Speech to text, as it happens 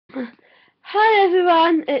Hi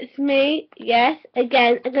everyone, it's me. Yes,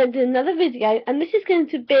 again, I'm going to do another video, and this is going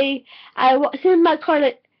to be what's in my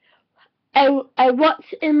college, what's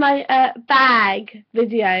in my bag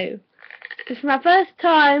video. It's my first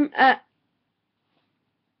time.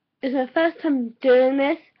 It's my first time doing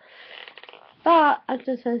this, but I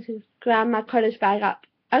just want to grab my college bag up.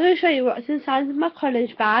 I'm going to show you what's inside of my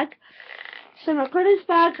college bag. So my college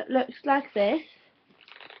bag looks like this.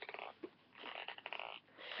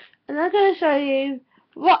 And I'm going to show you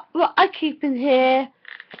what I keep in here,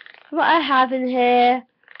 what I have in here,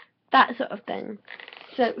 that sort of thing.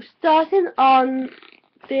 So starting on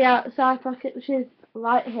the outside pocket, which is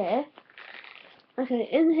right here. Okay,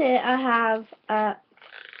 in here I have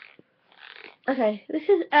okay, this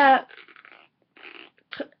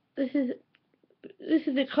is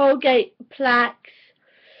the Colgate Plax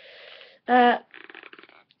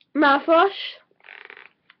mouthwash,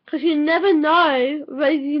 because you never know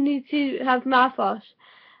whether you need to have mouthwash.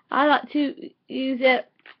 I like to use it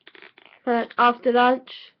after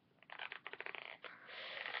lunch.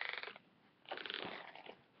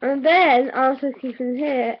 And then I also keep in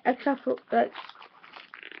here a couple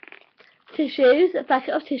tissues, a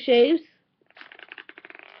packet of tissues,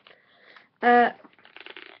 and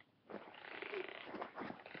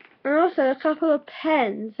also a couple of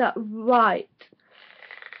pens that write.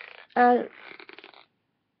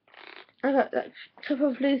 I've got a couple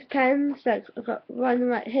of loose pens, like I've got one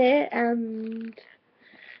right here, and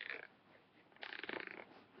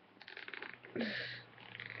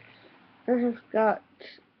I've got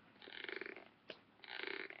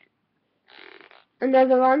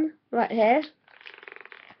another one right here,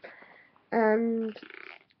 and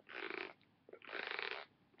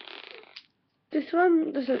this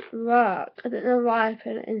one doesn't work. I don't know why I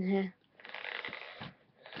put it in here.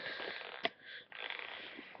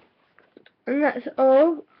 And that's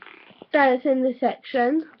all that is in this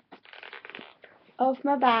section of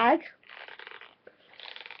my bag.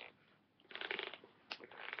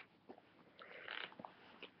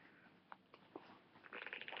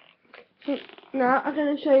 Now I'm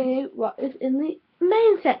going to show you what is in the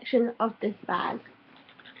main section of this bag.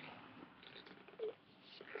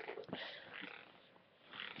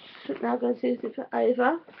 So now I'm going to zip it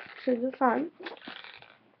over to the front.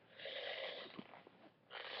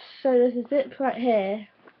 So there's a zip right here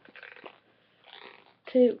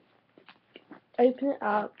to open it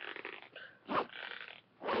up.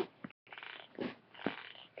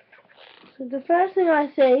 So the first thing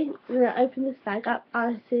I see when I open this bag up,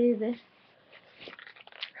 I see this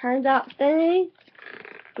handout thingy,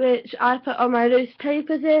 which I put all my loose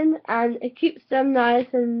papers in, and it keeps them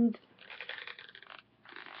nice, and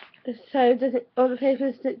so doesn't all the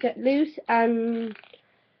papers don't get loose and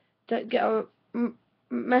don't get all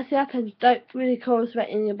messy up and don't really cause sweat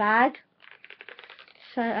in your bag.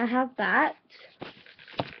 So I have that.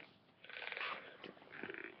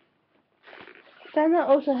 Then I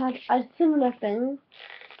also have a similar thing.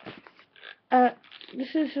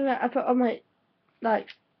 This is where I put all my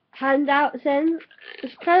handouts in.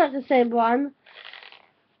 It's kind of like the same one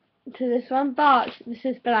to this one, but this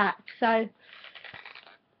is black. So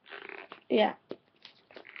yeah,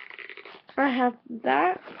 I have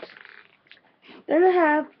that. Then I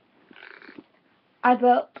have a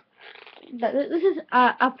book. This is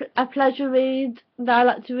a pleasure read that I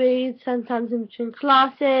like to read sometimes in between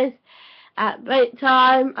classes. At break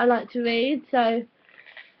time, I like to read. So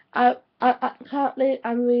currently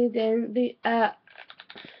I'm reading the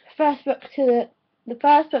first book to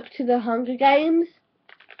the Hunger Games.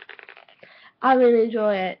 I really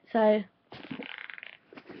enjoy it, so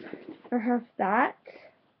I have that.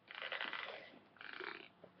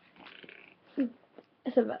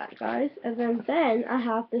 So that, guys, and then I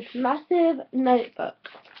have this massive notebook.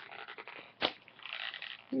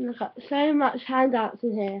 And I've got so much handouts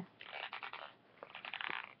in here.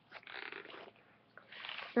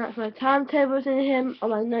 That's my timetables in here, all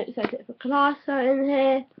my notes I get for class are in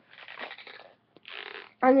here.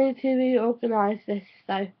 I need to reorganise this,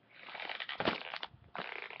 so.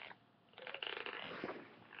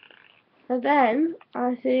 And then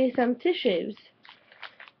I see some tissues.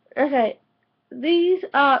 Okay, these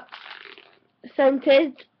are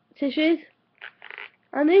scented tissues,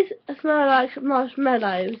 and these smell like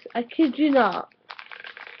marshmallows. I kid you not.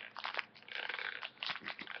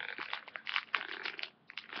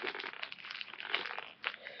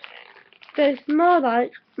 They smell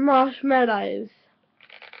like marshmallows.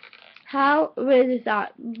 How weird is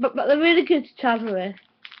that? But they're really good to travel with.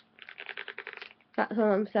 That's what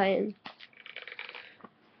I'm saying.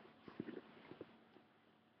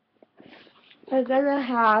 And then I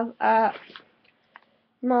have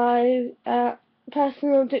my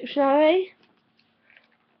personal dictionary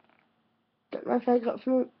that my friend got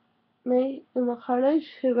from me in my college,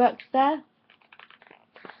 who works there.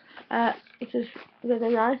 Which is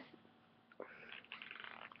really nice.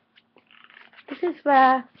 This is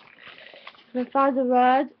where if I find a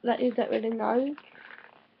word that you don't really know,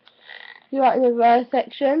 you write in the word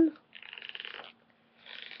section,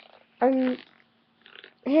 and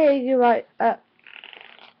here you write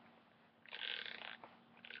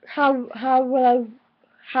how will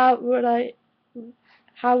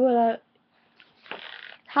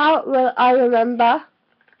I remember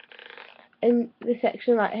in the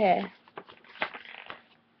section right here.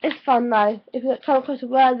 It's fun though. If you come across a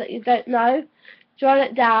word that you don't know, jot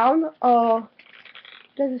it down, or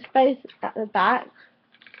there's a space at the back,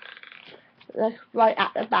 like right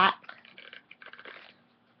at the back,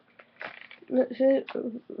 with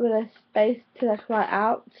a space to like write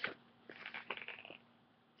out.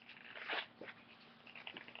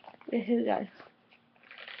 Here we go.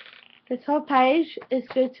 This whole page is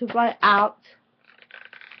good to write out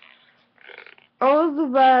all the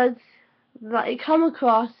words that you come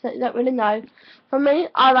across that you don't really know. For me,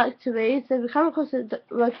 I like to read, so if you come across a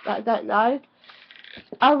word that I don't know,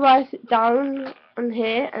 I'll write it down on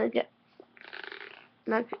here and get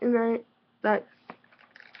like in a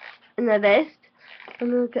list,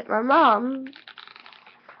 and then get my mum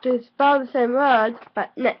to spell the same word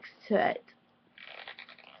but next to it.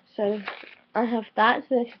 So I have that,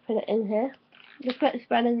 so I can put it in here. The correct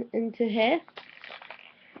spelling into here.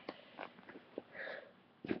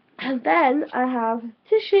 And then I have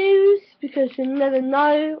tissues, because you never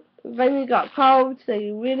know when you got cold, so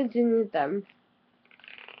you really do need them.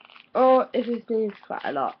 Or if you sneeze quite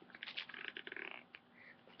a lot.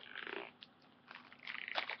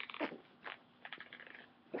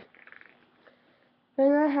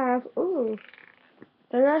 Then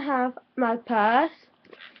I have my purse,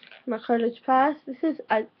 my college purse. This is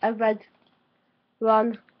a red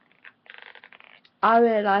one. I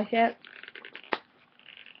really like it.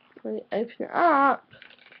 When you open it up,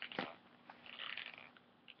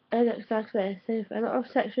 it looks like this. So you've got a lot of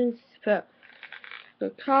sections to put the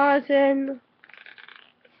cards in.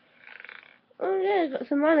 Oh yeah, got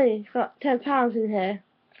some money. Got £10 in here.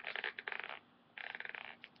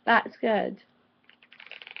 That's good.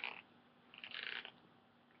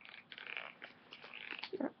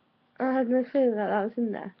 I had no clue that was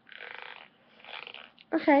in there.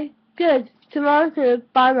 Okay, good. Tomorrow I'm going to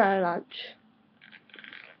buy my lunch.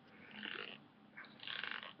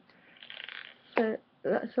 So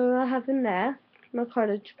that's all I have in there. My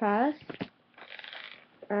college purse.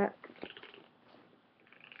 So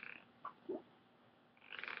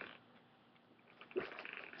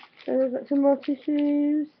I've got some more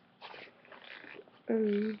tissues.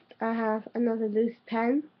 And I have another loose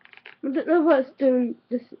pen. I don't know what's doing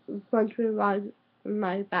this wandering around in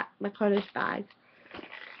my college bag.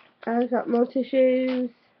 I've got more tissues.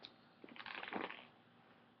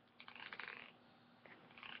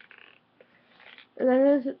 And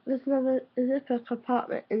then there's another zipper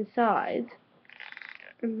compartment inside.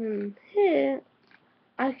 And then here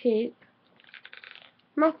I keep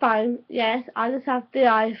my phone. Yes, I just have the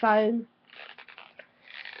iPhone.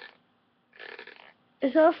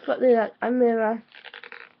 It's also got the a mirror.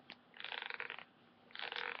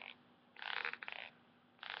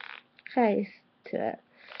 Case to it.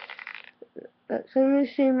 Can you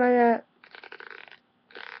see my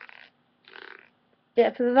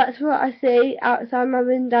yeah, so that's what I see outside my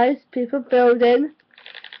windows. People building,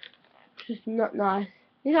 which is not nice.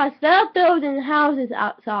 Yes, they're building houses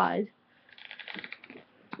outside.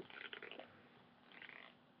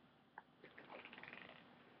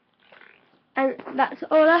 And that's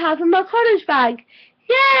all I have in my college bag.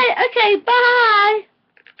 Yay! Okay, bye!